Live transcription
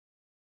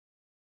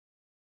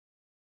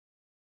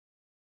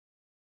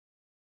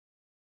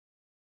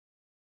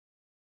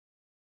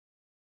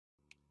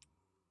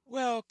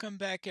Welcome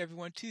back,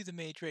 everyone, to the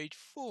Mage Rage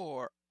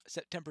for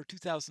September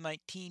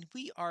 2019.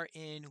 We are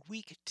in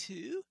week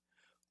 2,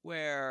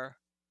 where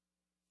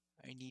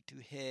I need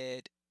to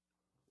head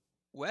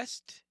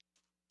west,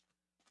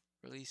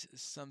 release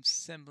some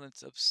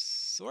semblance of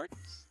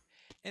sorts,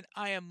 and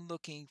I am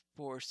looking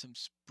for some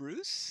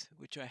spruce,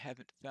 which I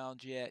haven't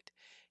found yet,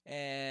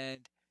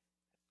 and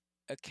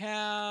a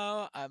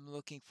cow. I'm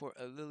looking for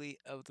a lily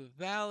of the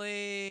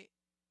valley.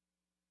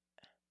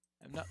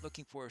 I'm not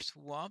looking for a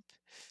swamp.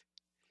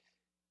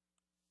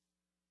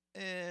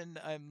 And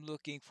I'm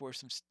looking for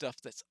some stuff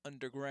that's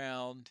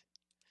underground.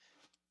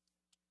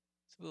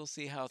 So we'll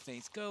see how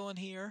things go in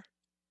here.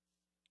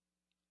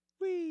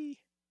 Whee!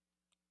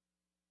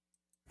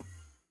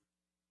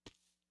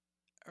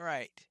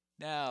 Alright,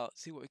 now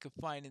let's see what we can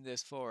find in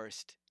this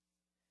forest.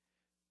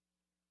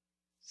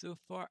 So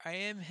far, I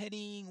am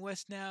heading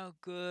west now.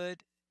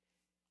 Good.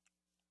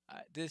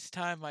 This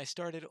time I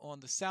started on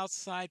the south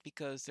side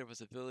because there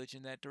was a village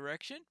in that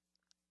direction.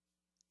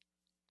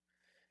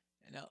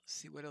 And now let's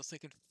see what else I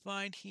can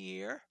find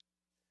here.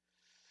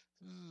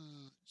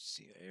 Let's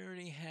see, I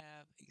already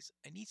have these.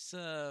 I need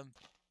some.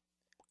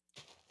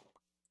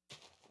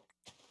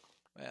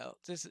 Well,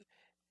 this.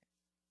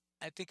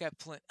 I think I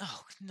plant.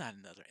 Oh, not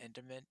another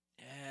Enderman.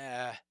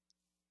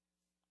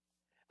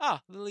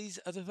 Lilies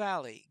of the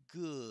Valley.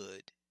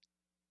 Good.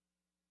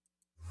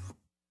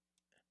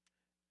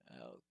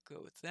 I'll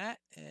go with that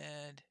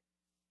and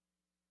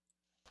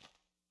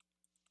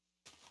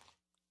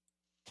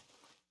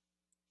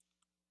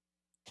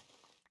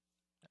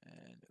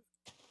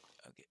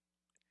okay.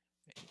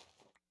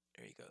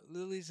 There you go.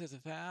 Lilies of the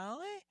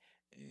Valley.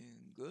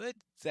 Good.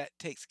 That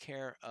takes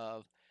care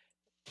of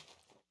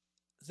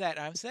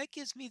that. So that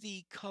gives me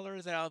the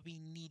color that I'll be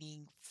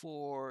needing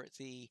for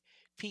the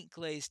pink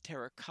glazed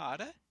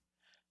terracotta.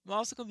 I'm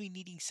also going to be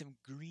needing some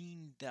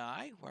green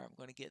dye. Where I'm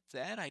going to get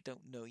that, I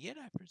don't know yet.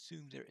 I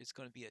presume there is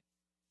going to be a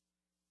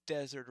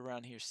desert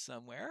around here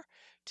somewhere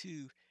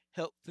to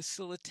help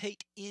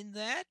facilitate in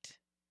that.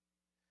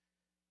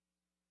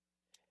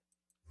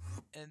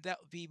 And that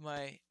would be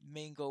my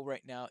main goal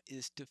right now,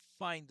 is to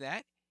find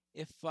that.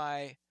 If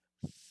I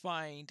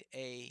find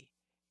a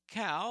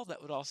cow,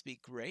 that would also be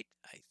great.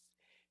 I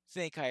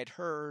think I had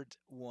heard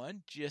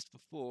one just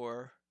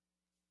before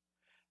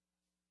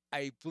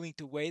I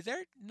blinked away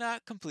there,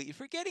 not completely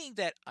forgetting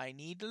that I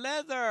need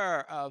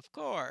leather, of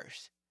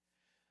course.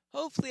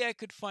 Hopefully I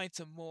could find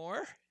some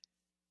more.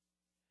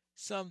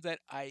 Some that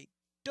I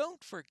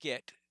don't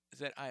forget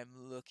that I'm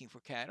looking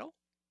for cattle.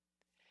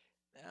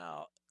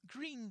 Now,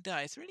 green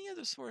dye. Is there any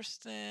other source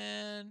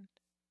than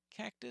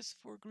cactus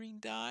for green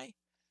dye?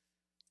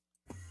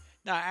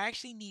 Now, I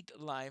actually need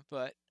lime,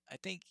 but I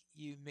think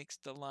you mix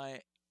the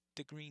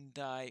green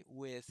dye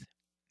with.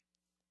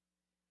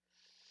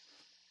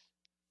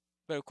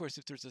 But of course,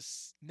 if there's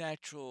a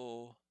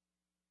natural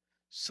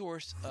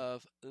source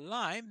of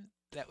lime,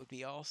 that would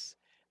be also.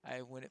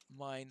 I wouldn't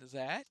mind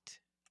that.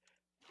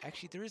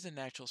 Actually, there is a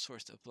natural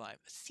source of lime.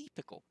 A sea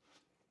pickle.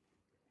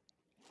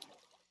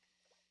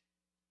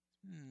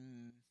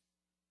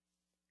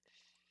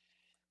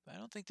 But I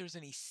don't think there's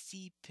any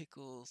sea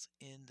pickles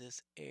in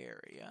this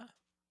area.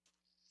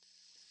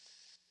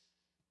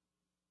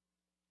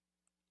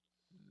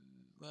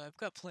 Well, I've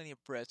got plenty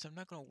of bread, so I'm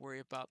not going to worry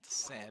about the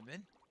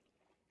salmon.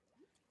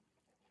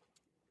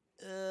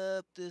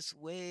 Up this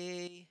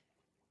way.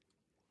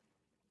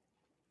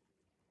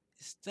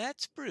 Is that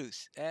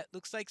spruce? That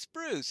looks like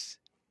spruce.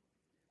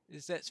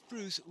 Is that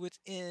spruce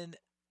within...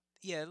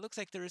 Yeah, it looks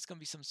like there is going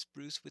to be some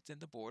spruce within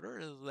the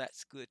border.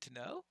 That's good to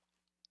know.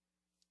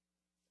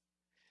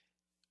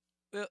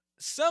 Well,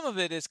 some of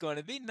it is going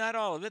to be, not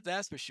all of it,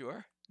 that's for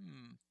sure.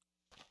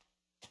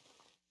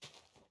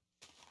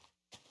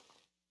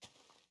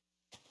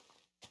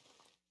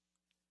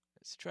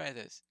 Let's try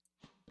this.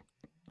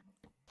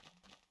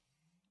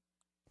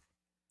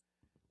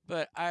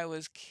 But I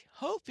was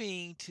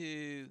hoping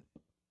to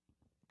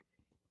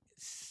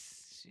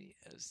see,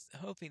 I was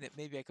hoping that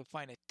maybe I could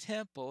find a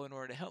temple in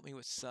order to help me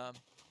with some.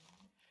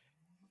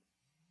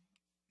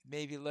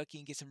 Maybe lucky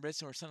and get some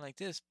redstone or something like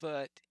this.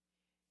 But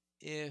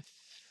if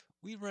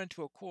we run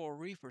to a coral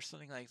reef or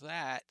something like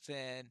that,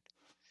 then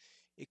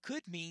it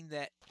could mean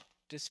that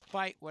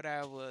despite what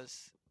I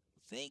was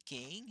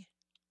thinking,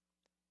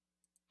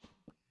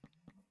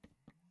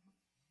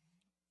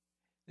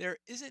 there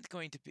isn't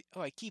going to be...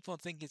 Oh, I keep on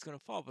thinking it's going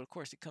to fall, but of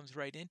course it comes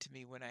right into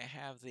me when I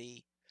have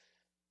the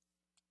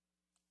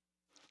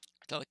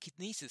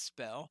Telekinesis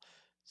spell,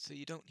 so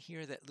you don't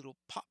hear that little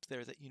pop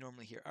there that you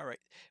normally hear. All right,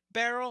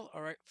 barrel,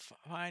 all right,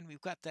 fine,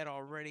 we've got that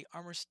already.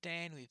 Armor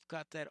stand, we've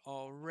got that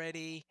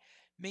already.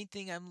 Main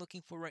thing I'm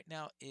looking for right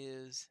now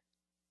is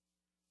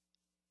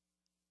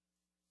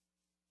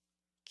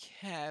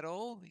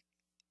cattle,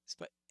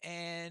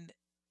 and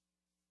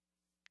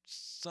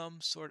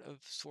some sort of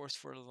source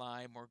for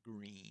lime or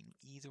green.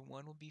 Either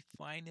one will be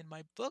fine in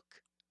my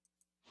book.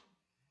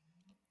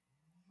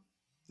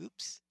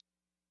 Oops.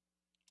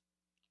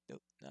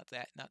 Nope, not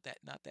that, not that,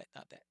 not that,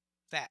 not that.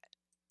 That.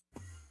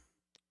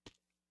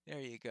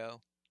 There you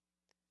go.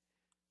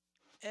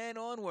 And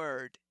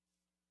onward.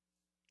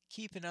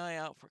 keep an eye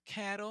out for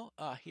cattle.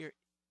 Here,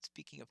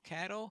 speaking of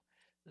cattle,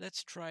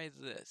 let's try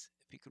this.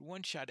 If you could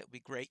one-shot it, would be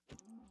great.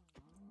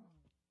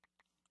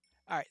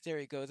 All right, there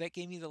you go. That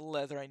gave me the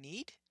leather I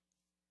need.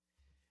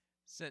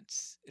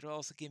 Since it'll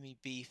also give me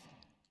beef.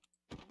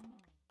 I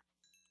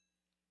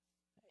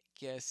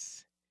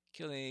guess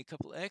killing a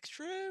couple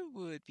extra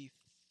would be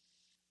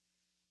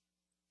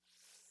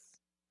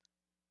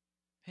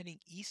heading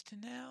east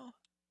now.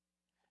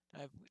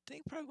 I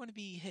think probably want to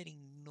be heading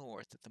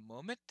north at the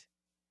moment.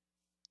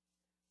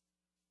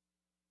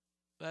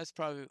 That's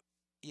probably,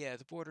 yeah,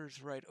 the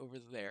border's right over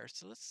there.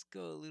 So let's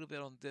go a little bit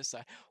on this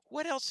side.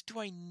 What else do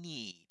I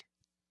need?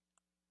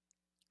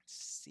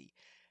 Let's see.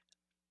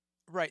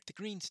 Right, the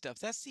green stuff.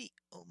 That's the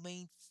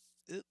main,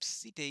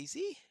 oopsie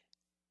daisy.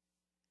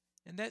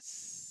 And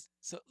that's,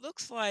 so it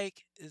looks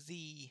like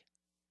the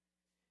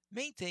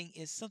main thing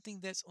is something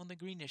that's on the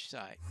greenish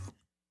side.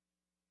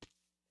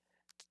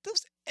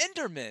 Those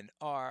Endermen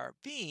are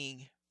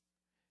being,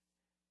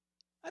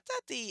 I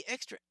thought the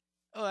extra,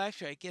 oh,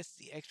 actually, I guess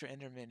the extra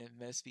Enderman, it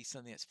must be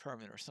something that's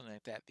permanent or something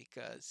like that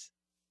because,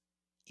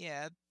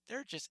 yeah,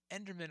 they're just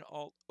Endermen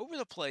all over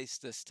the place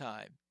this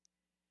time.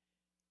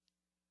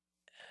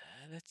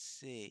 Let's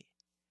see.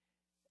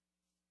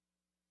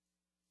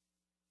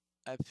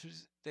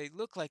 They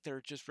look like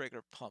they're just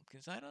regular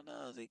pumpkins. I don't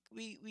know.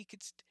 We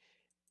could.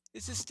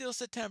 This is still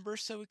September,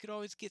 so we could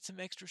always get some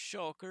extra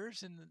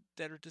shulkers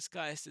that are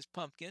disguised as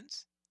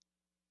pumpkins.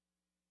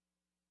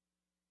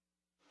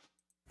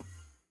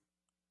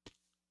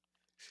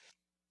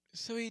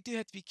 So we do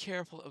have to be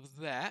careful of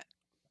that.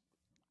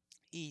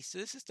 East. So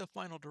this is the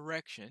final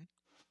direction.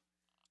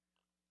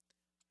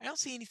 I don't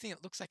see anything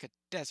that looks like a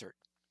desert.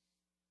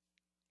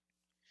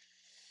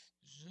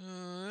 So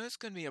that's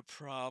going to be a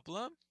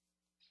problem.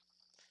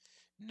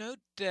 No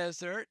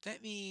desert.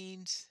 That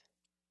means...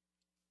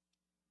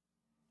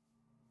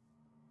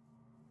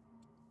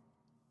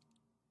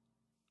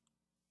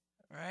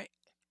 Alright.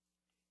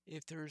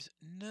 If there's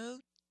no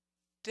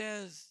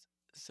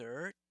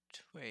desert...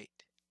 Wait.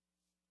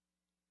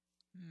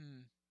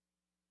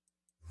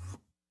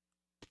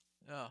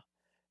 Oh,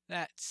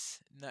 that's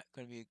not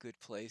going to be a good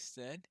place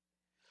then.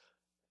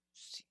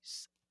 See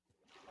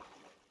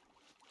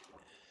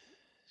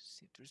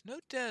if there's no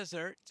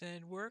desert,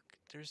 then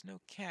there's no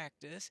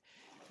cactus.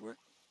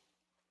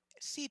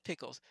 Sea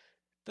pickles.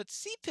 But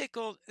sea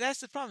pickle,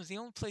 that's the problem. The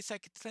only place I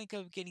could think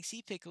of getting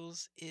sea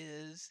pickles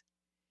is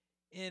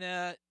in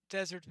a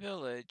desert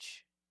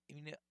village.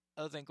 I mean,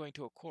 other than going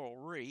to a coral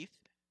reef.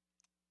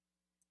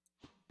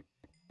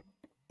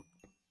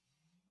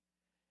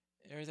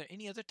 Are there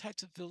any other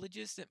types of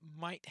villages that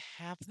might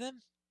have them?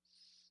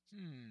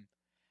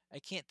 I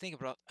can't think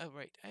about. Oh,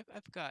 right.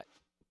 I've got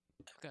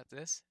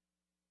this.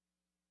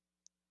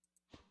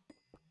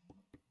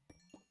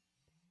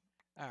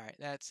 All right,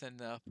 that's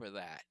enough for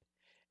that.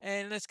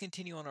 And let's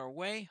continue on our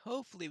way.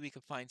 Hopefully we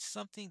can find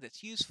something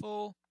that's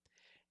useful.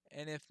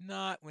 And if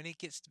not, when it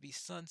gets to be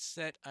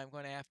sunset, I'm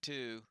going to have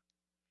to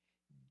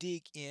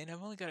dig in.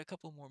 I've only got a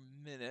couple more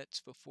minutes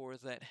before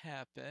that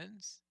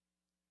happens.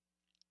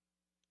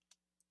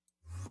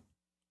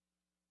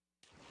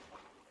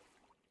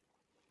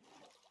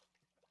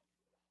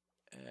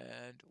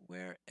 And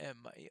where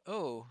am I?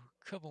 Oh,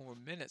 a couple more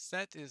minutes.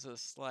 That is a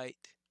slight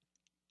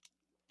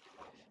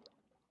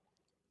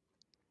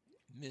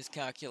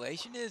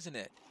miscalculation, isn't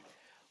it?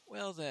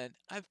 Well then,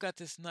 I've got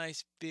this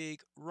nice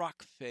big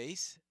rock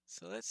face.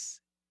 So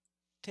let's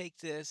take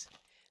this.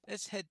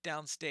 Let's head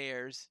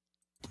downstairs.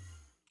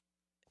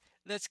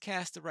 Let's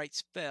cast the right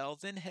spell,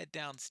 then head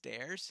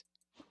downstairs.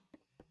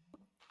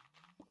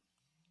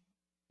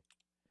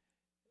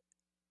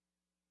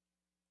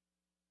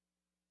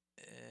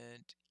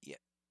 And yeah,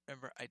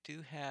 remember, I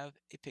do have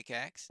a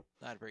pickaxe.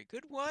 Not a very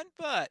good one,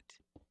 but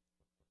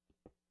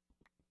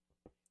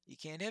you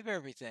can't have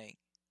everything.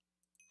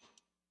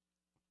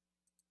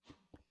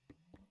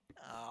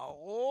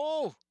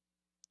 Oh!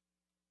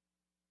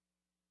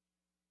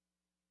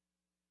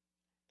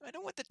 I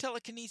don't want the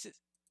telekinesis.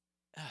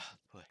 Oh,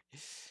 boy.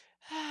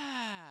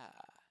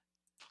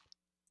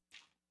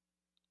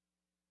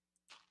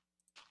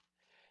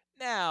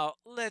 Now,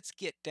 let's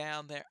get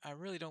down there. I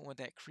really don't want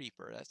that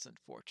creeper. That's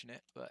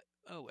unfortunate, but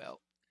oh well.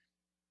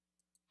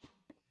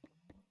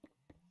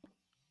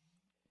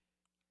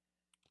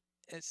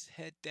 Let's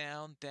head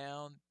down,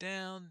 down,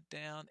 down,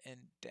 down, and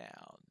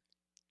down.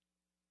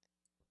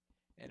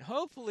 And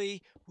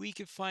hopefully we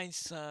can find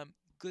some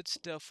good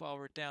stuff while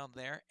we're down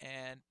there,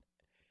 and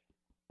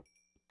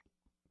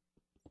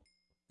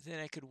then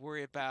I could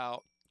worry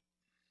about...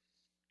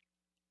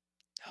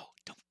 Oh,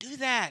 don't do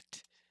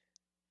that!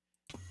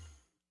 I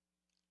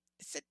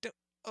said don't...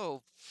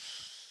 Oh,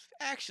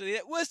 actually,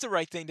 that was the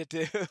right thing to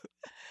do.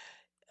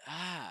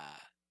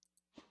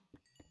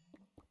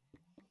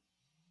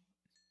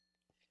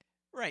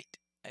 Right.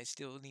 I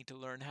still need to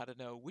learn how to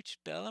know which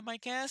spell am I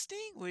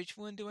casting? Which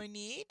one do I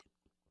need?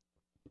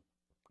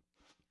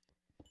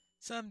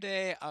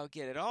 Someday I'll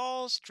get it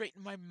all straight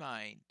in my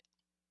mind.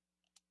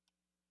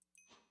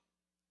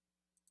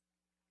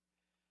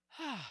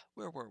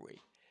 Where were we?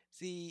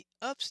 The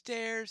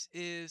upstairs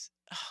is...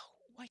 Oh,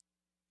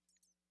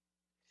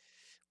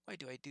 why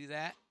do I do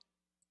that?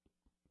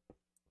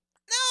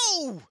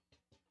 No!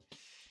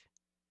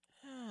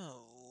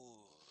 Oh.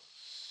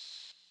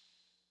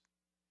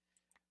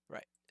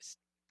 Right.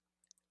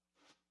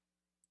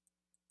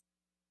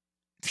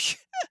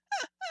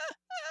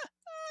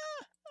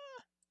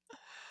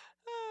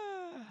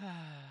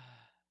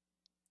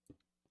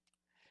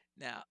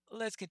 Now,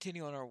 let's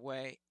continue on our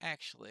way.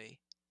 Actually,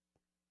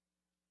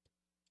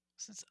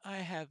 since I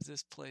have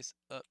this place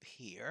up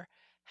here,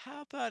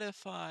 how about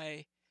if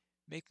I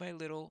make my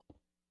little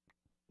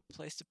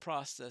place to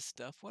process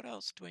stuff? What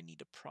else do I need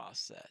to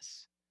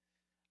process?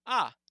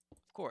 Ah,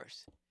 of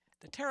course,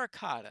 the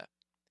terracotta.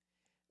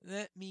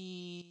 That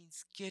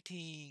means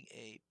getting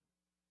a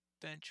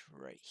bench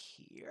right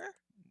here.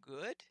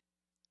 Good.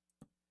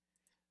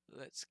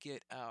 Let's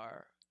get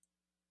our...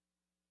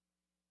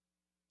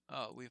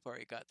 Oh, we've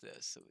already got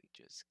this, so we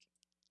just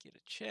get a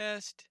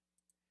chest.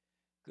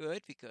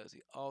 Good, because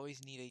we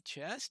always need a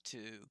chest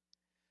to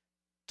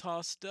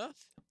toss stuff.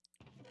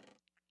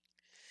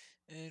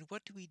 And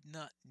what do we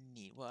not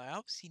need? Well, I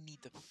obviously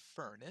need the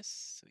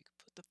furnace, so we can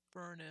put the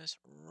furnace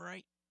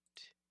right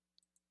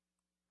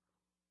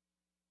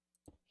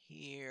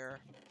here.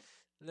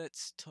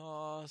 Let's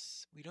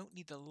toss... We don't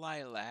need the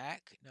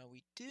lilac. Now,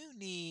 we do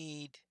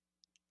need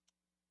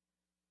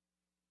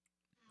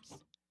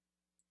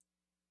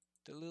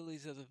the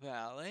lilies of the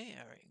valley.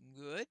 All right,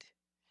 good.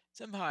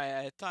 Somehow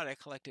I thought I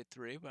collected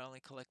 3, but I only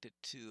collected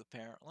 2,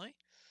 apparently.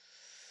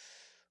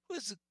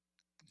 What's the...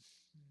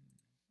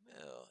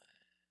 Well,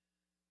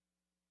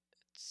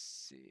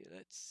 let's see.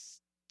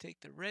 Let's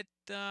take the red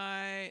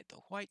dye, the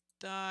white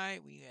dye.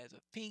 We have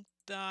a pink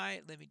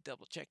dye. Let me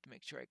double check to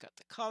make sure I got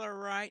the color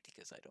right,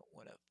 because I don't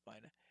want to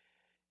find it.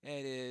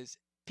 It is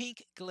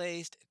pink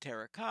glazed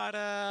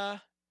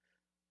terracotta.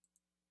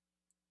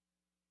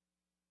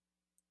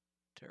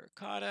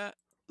 Terracotta.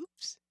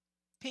 Oops.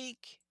 Pink.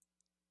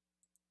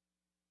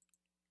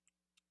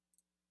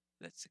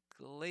 Let's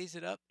glaze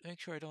it up. Make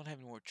sure I don't have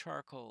any more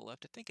charcoal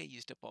left. I think I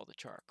used up all the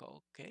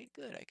charcoal. Okay,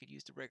 good. I could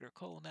use the regular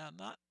coal now,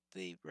 not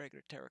the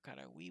regular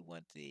terracotta. We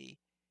want the...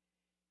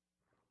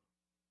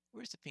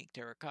 Where's the pink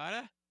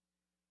terracotta?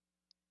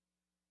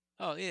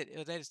 Oh,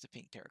 that is the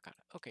pink terracotta.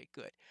 Okay,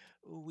 good.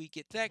 We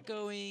get that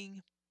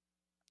going.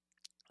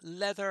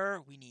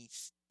 Leather. We need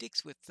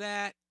sticks with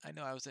that. I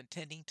know I was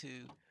intending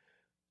to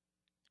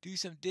do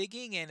some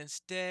digging, and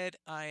instead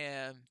I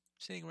am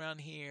sitting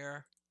around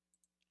here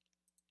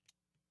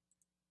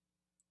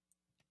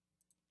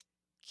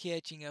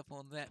catching up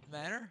on that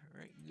matter.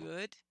 Very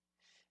good.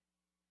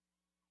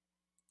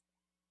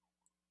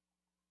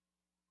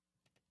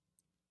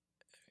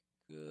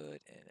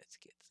 Good, and let's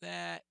get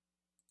that.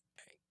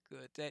 All right,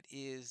 good.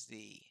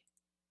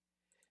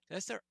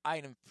 That's their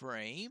item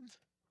frame.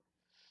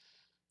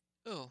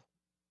 Oh,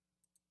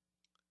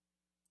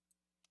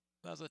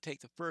 might as well take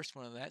the first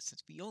one of that,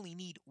 since we only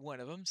need one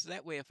of them. So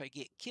that way, if I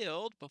get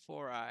killed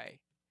before I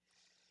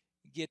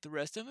get the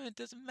rest of them, it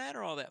doesn't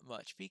matter all that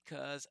much,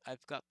 because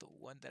I've got the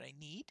one that I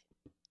need.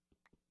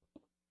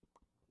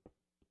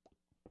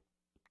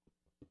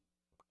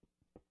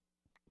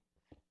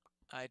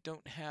 I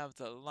don't have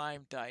the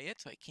lime dye yet,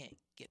 so I can't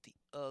get the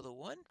other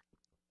one.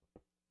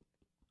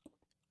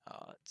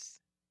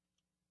 Let's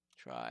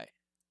try.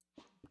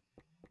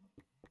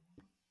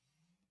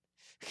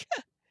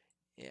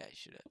 Yeah, I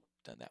should have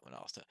done that one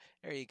also.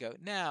 There you go.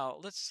 Now,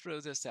 let's throw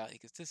this out,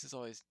 because this is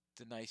always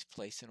the nice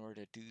place in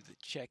order to do the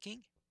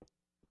checking.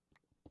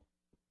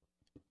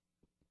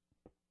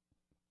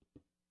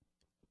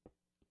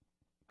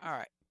 All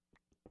right.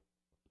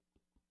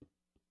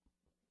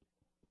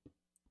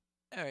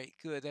 All right,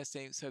 good. That's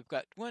it. So I've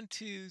got 1,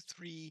 2,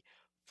 3,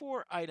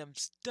 4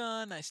 items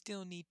done. I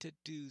still need to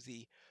do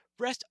the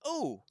rest.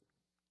 Oh,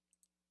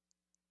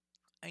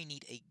 I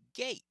need a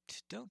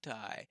gate, don't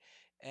I?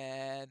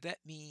 And that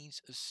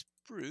means a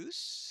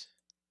spruce.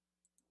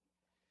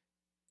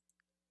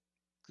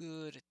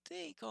 Good. I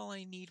think all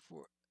I need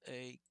for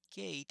a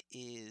gate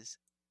is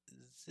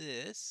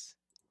this.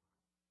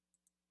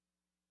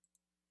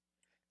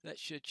 That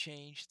should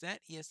change that.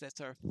 Yes, that's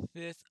our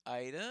 5th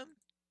item.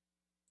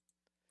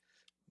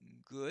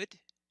 Good.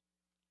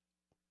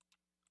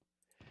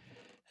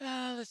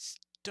 Let's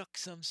duck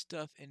some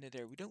stuff into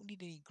there. We don't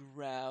need any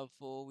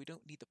gravel. We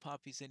don't need the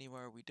poppies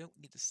anymore. We don't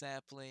need the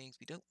saplings.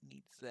 We don't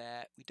need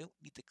that. We don't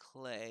need the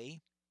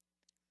clay.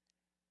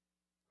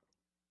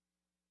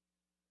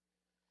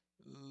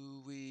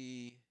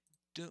 We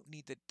don't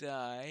need the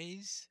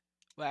dyes.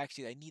 Well,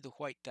 actually, I need the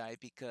white dye,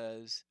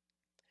 because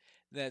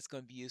that's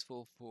going to be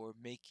useful for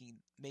making,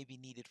 maybe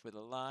needed for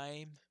the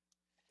lime.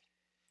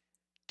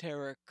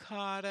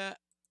 Terracotta,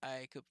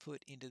 I could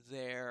put into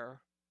there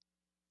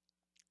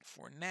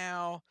for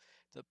now.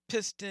 The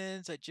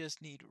pistons, I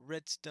just need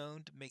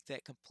redstone to make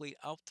that complete.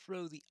 I'll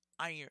throw the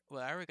iron.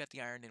 Well, I already got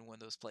the iron in one of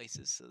those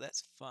places, so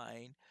that's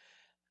fine.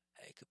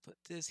 I could put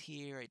this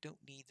here. I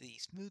don't need the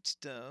smooth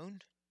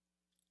stone.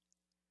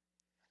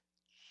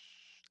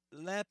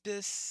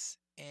 Lapis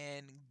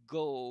and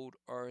gold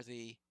are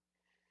the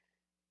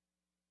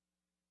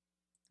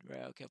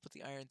Right, okay, I'll put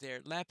the iron there.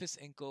 Lapis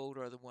and gold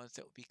are the ones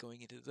that will be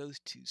going into those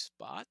two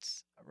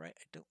spots. All right,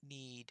 I don't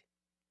need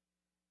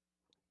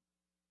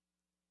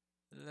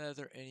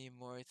leather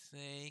anymore, I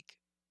think.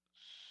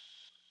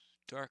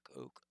 Dark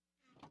oak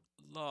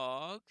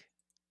log.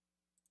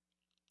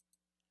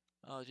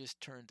 I'll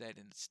just turn that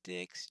into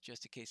sticks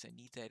just in case I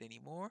need that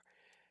anymore.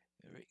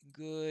 All right,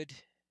 good.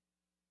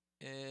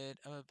 And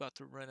I'm about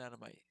to run out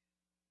of my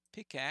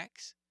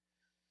pickaxe.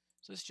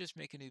 So let's just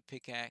make a new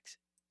pickaxe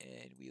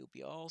and we'll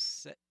be all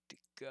set to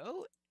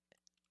go.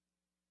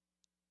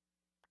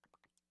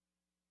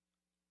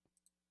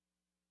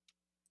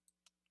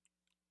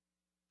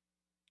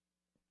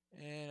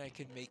 And I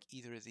can make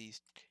either of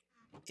these,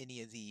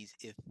 any of these,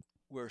 if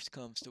worse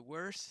comes to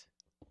worse.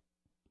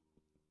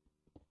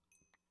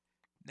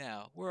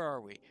 Now, where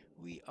are we?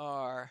 We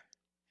are,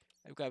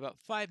 I've got about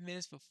 5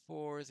 minutes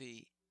before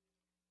the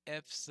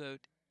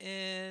episode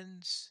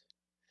ends.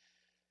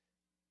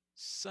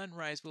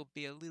 Sunrise will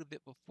be a little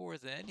bit before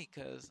then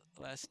because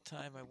last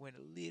time I went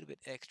a little bit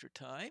extra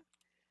time.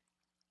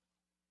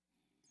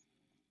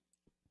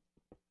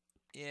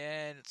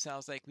 And it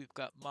sounds like we've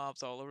got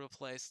mobs all over the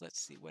place. Let's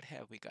see, what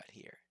have we got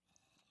here?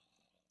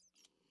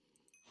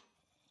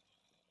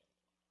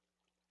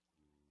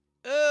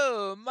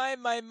 Oh, my.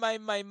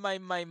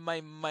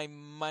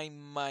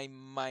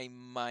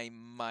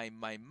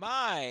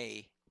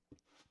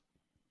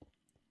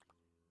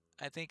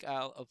 I think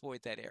I'll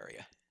avoid that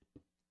area.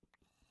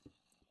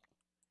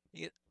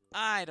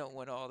 I don't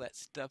want all that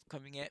stuff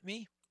coming at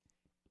me.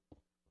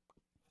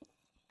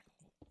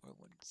 I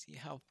want to see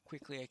how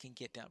quickly I can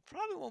get down.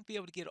 Probably won't be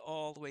able to get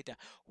all the way down.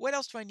 What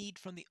else do I need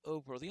from the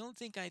overworld? The only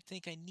thing I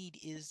think I need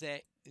is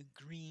that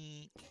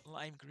green,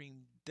 lime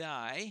green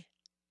dye.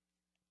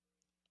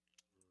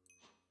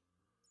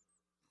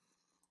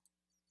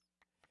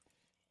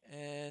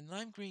 And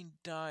lime green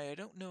dye, I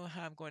don't know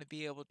how I'm going to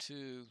be able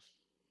to...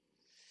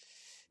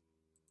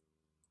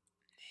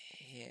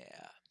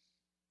 Yeah.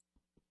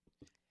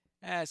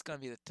 That's going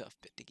to be the tough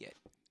bit to get.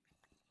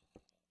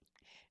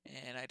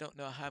 And I don't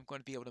know how I'm going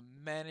to be able to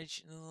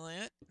manage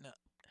that. No.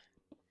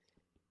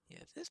 Yeah,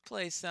 this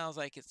place sounds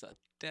like it's a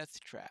death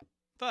trap.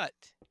 But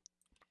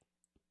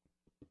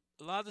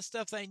a lot of the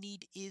stuff that I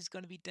need is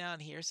going to be down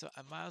here, so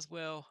I might as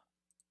well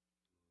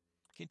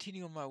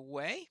continue on my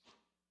way,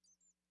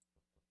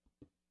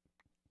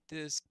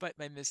 despite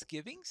my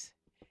misgivings,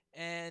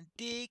 and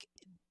dig.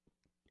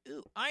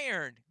 Ooh,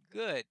 iron.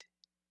 Good.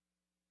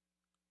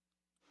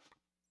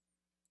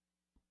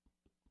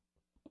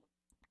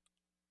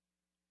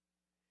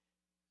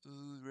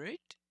 Right.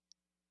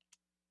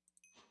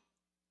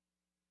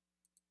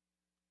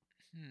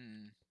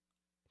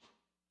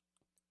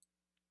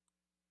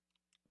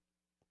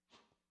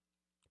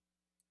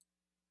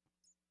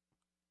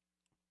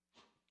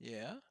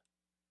 Yeah.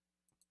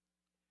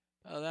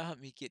 Oh, that'll help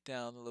me get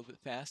down a little bit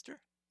faster.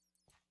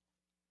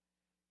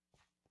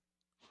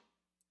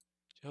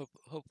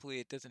 Hopefully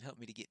it doesn't help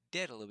me to get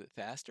dead a little bit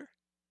faster.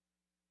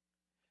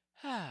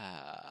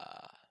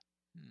 Ah.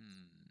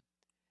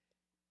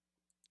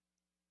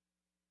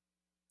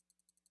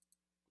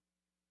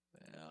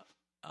 Well,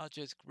 I'll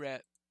just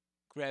grab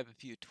a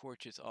few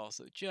torches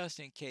also, just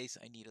in case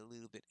I need a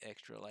little bit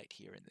extra light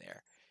here and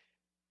there.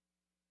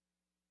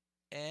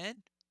 And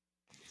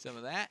some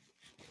of that.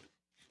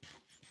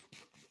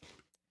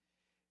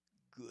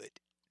 Good.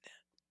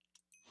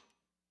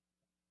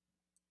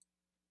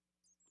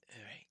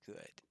 All right,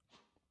 good.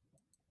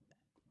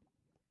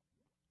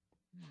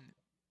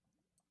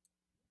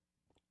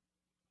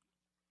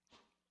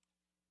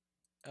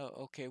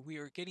 Oh, okay, we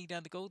are getting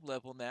down to gold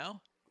level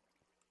now.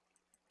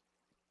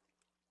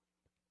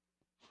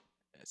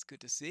 That's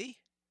good to see.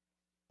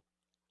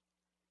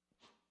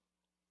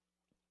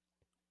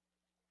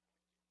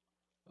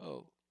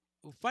 Oh,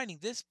 well, finding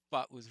this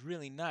spot was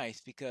really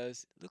nice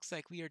because it looks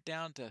like we are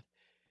down to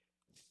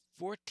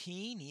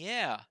 14.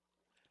 Yeah.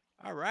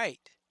 All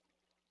right.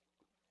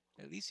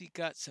 At least we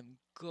got some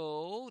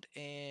gold,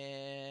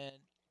 and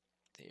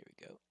there we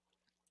go.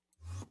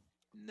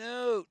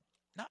 No,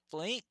 not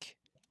blink.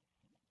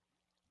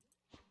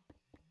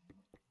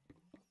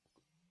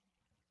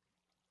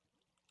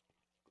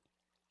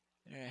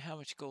 All right, how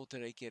much gold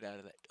did I get out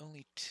of that?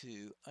 Only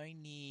 2. I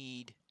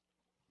need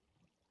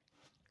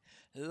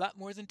a lot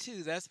more than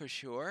 2, that's for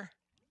sure.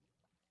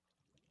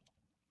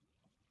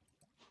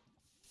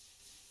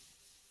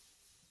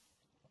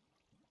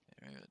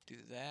 All right, I'll do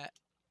that.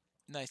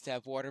 Nice to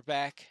have water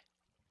back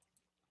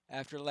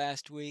after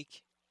last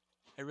week.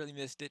 I really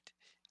missed it.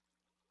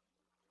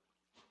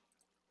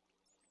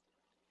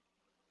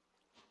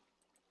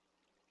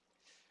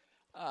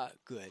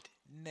 Good.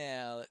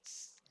 Now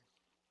let's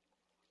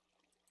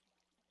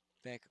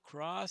back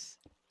across.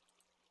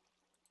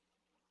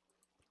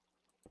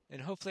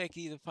 And hopefully I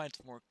can either find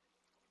some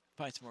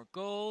more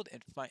gold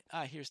and find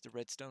here's the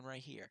redstone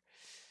right here.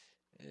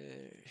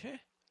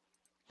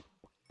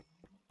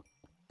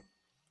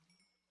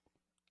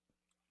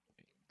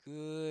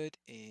 Good,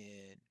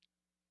 and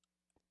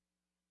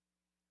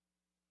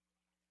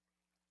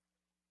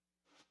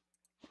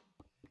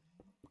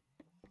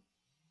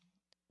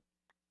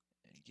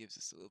gives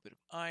us a little bit of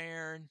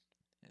iron,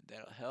 and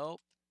that'll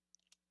help.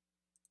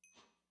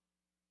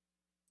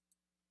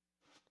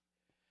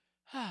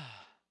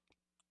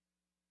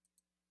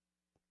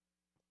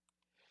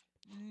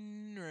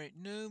 Alright,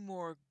 no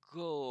more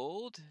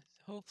gold.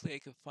 Hopefully I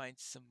can find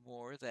some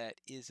more that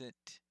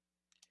isn't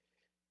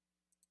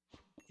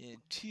in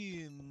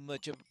too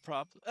much of a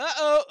problem.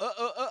 Uh-oh!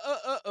 Uh-oh!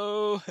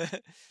 Uh-oh!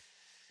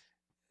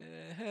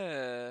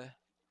 Uh-huh.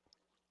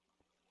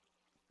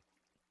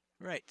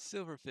 Right,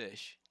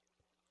 silverfish.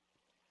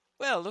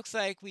 Well, looks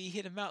like we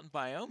hit a mountain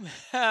biome.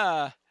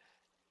 Ha!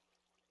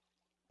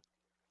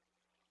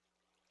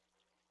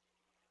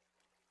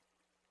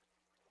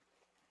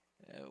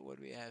 What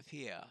do we have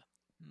here?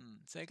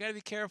 So I gotta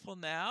be careful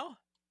now.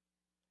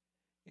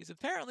 Because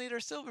apparently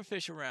there's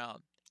silverfish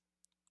around.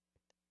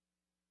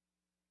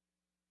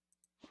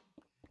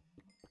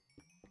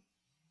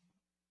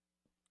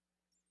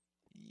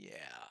 Yeah.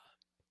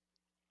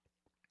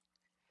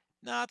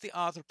 Not the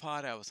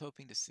arthropod I was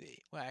hoping to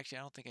see. Well, actually,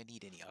 I don't think I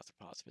need any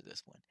arthropods for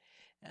this one.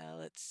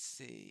 Let's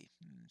see.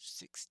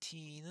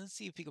 16. Let's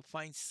see if we can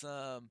find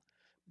some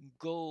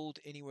gold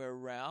anywhere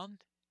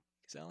around.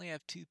 Because I only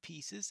have 2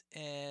 pieces,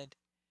 and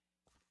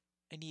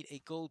I need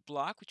a gold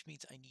block, which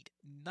means I need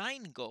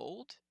 9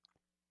 gold.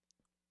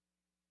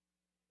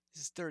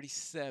 This is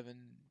 37.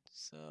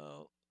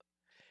 So,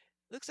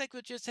 looks like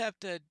we'll just have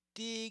to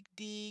dig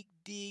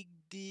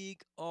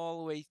all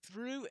the way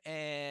through,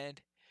 and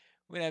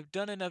when I've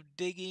done enough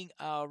digging,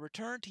 I'll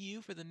return to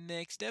you for the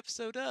next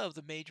episode of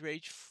the Mage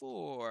Rage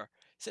for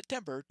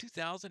September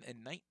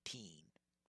 2019.